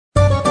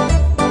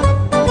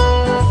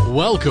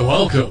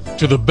Welcome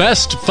to the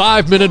Best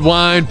 5-Minute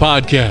Wine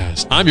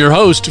Podcast. I'm your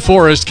host,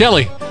 Forrest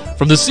Kelly.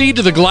 From the seed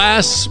to the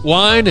glass,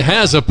 wine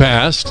has a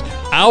past.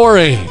 Our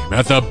aim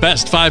at the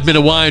Best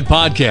 5-Minute Wine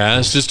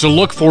Podcast is to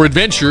look for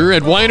adventure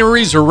at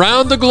wineries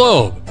around the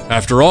globe.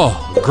 After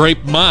all,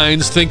 grape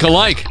minds think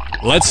alike.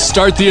 Let's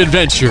start the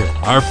adventure.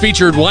 Our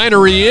featured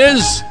winery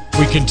is...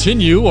 We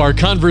continue our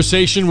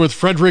conversation with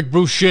Frederick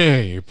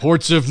Boucher,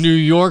 Ports of New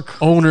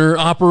York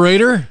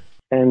owner-operator.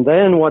 And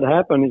then what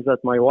happened is that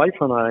my wife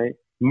and I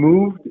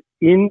moved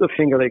in the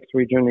Finger Lakes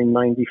region in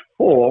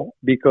 94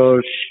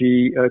 because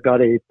she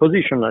got a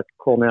position at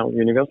Cornell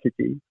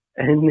University,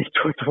 and it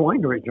was a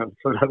wine region.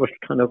 So that was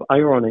kind of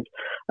ironic.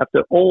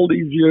 After all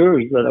these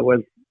years that I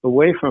was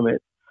away from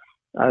it,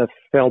 I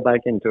fell back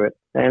into it.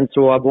 And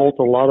so I bought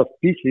a lot of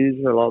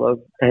pieces, a lot of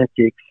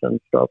antiques and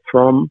stuff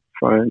from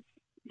France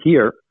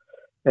here.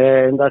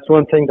 And that's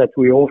one thing that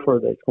we offer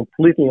that's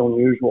completely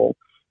unusual,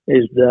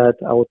 is that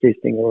our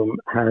tasting room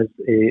has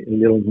a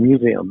little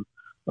museum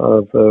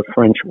of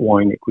French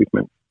wine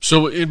equipment.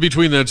 So in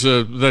between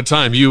that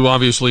time, you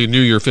obviously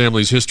knew your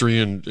family's history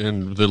and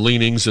the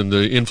leanings and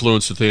the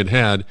influence that they had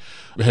had.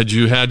 Had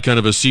you had kind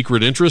of a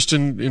secret interest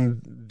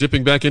in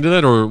dipping back into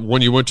that, or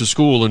when you went to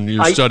school and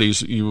your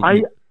studies?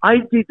 I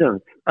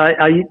didn't.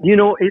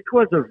 It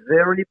was a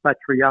very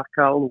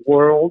patriarchal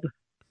world,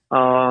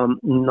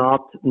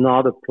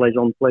 not a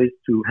pleasant place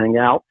to hang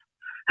out.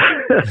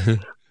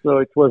 So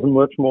it was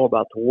much more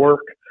about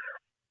work.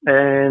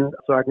 And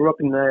so I grew up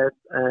in that,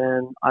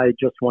 and I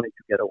just wanted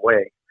to get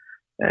away.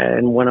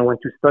 And when I went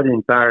to study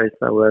in Paris,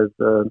 I was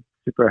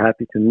super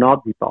happy to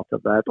not be part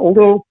of that.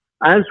 Although,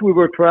 as we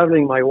were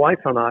traveling, my wife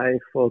and I,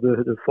 for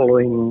the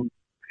following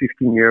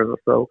 15 years or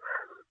so,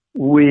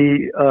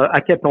 I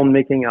kept on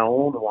making our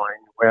own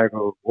wine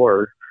wherever we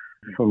were,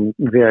 from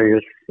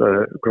various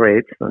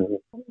grapes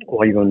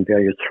or even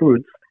various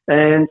fruits.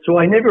 And so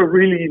I never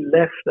really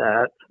left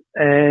that.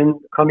 And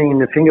coming in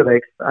the Finger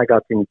Lakes, I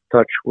got in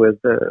touch with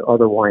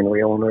other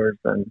winery owners,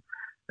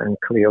 and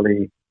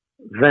clearly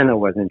Vienna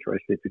was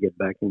interested to get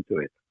back into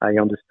it. I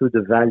understood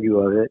the value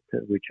of it,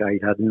 which I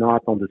had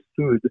not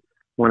understood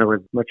when I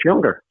was much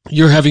younger.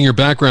 You're having your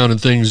background in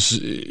things.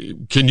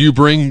 Can you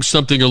bring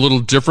something a little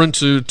different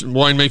to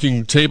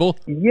winemaking table?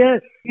 Yes.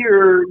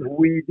 Here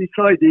we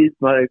decided,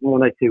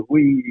 when I say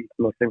we,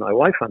 mostly my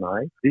wife and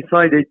I,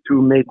 decided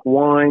to make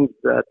wines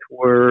that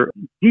were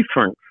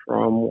different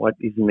from what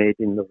is made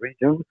in the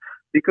region,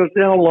 because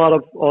there are a lot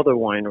of other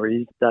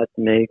wineries that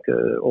make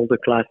all the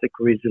classic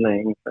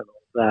Rieslings and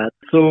all that.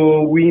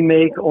 So we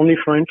make only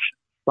French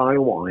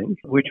style wines,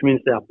 which means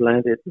they are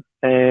blended.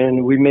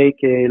 And we make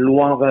a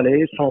Loire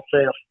Vallée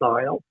Sancerre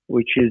style,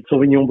 which is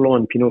Sauvignon Blanc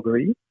and Pinot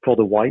Gris for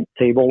the white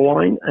table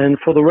wine. And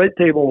for the red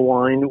table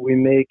wine, we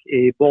make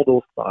a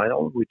Bordeaux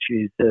style, which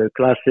is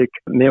classic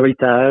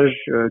Méritage,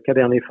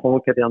 Cabernet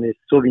Franc, Cabernet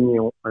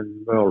Sauvignon,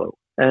 and Merlot.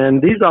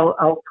 And these are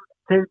our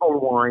table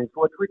wines.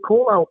 What we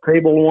call our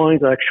table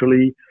wines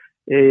actually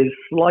is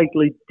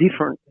slightly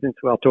different, since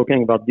we are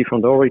talking about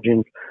different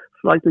origins,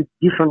 slightly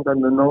different than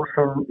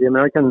the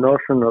American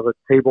notion of a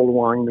table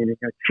wine, meaning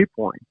a cheap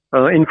wine.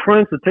 In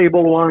France, a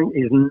table wine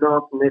is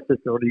not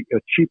necessarily a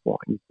cheap wine.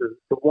 It's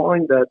a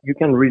wine that you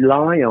can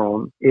rely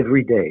on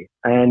every day.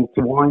 And it's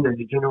a wine that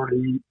is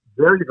generally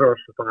very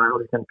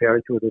versatile. You can pair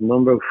it with a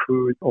number of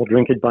foods or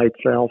drink it by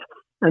itself.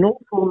 And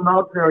also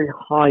not very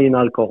high in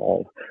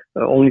alcohol,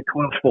 only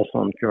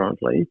 12%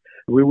 currently.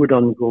 We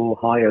wouldn't go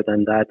higher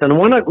than that. And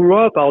when I grew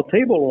up, our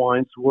table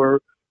wines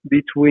were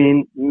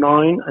between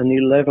 9 and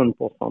 11%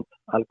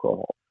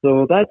 alcohol.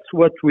 So that's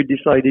what we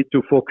decided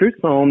to focus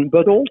on.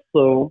 But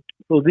also,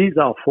 so these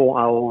are for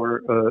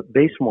our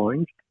base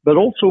wines, but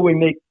also we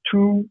make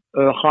two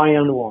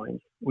high-end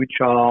wines,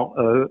 which are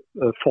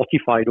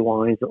fortified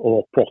wines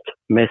or port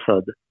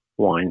method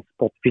wines,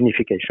 port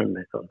vinification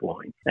method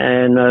wines.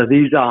 And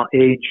these are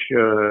aged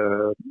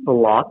a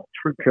lot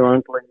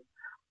currently.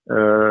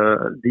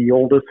 The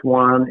oldest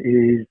one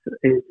is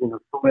in a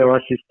Solera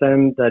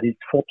system that is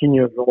 14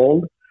 years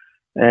old.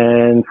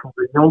 And for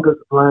the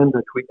youngest blend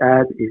that we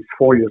add is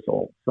 4 years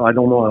old. So I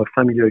don't know how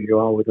familiar you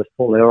are with the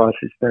Solera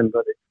system,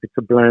 but it's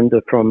a blend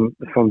from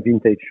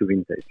vintage to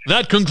vintage.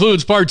 That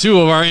concludes part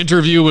 2 of our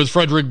interview with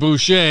Frederick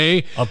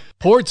Boucher of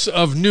Ports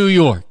of New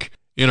York.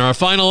 In our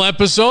final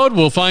episode,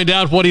 we'll find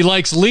out what he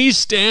likes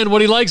least and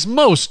what he likes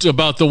most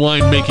about the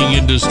winemaking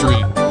industry.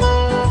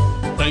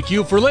 Thank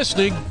you for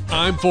listening.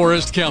 I'm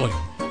Forrest Kelly.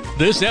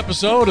 This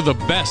episode of the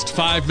Best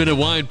 5-Minute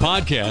Wine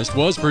Podcast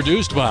was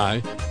produced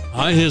by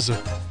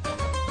Ithaca.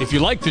 If you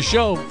like the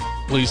show,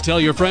 please tell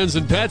your friends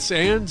and pets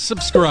and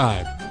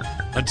subscribe.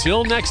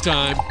 Until next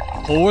time,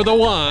 pour the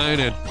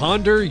wine and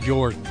ponder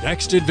your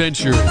next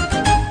adventure.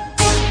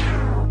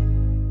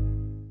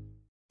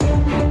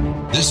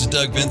 This is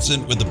Doug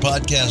Vincent with the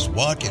podcast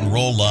Walk and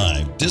Roll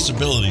Live,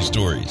 Disability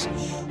Stories.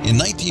 In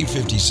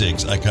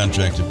 1956, I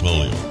contracted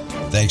polio.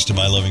 Thanks to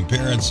my loving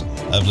parents,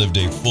 I've lived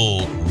a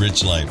full,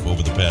 rich life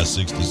over the past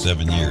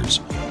 67 years.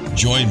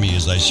 Join me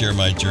as I share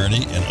my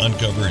journey and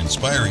uncover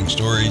inspiring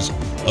stories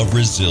of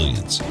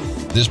resilience.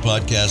 This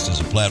podcast is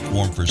a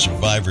platform for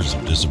survivors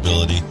of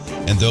disability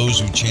and those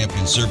who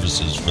champion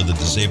services for the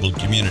disabled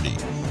community.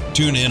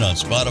 Tune in on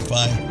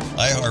Spotify,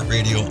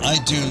 iHeartRadio,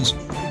 iTunes,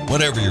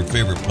 whatever your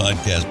favorite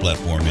podcast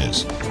platform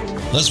is.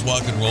 Let's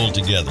walk and roll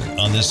together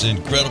on this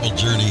incredible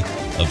journey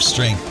of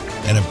strength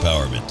and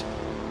empowerment.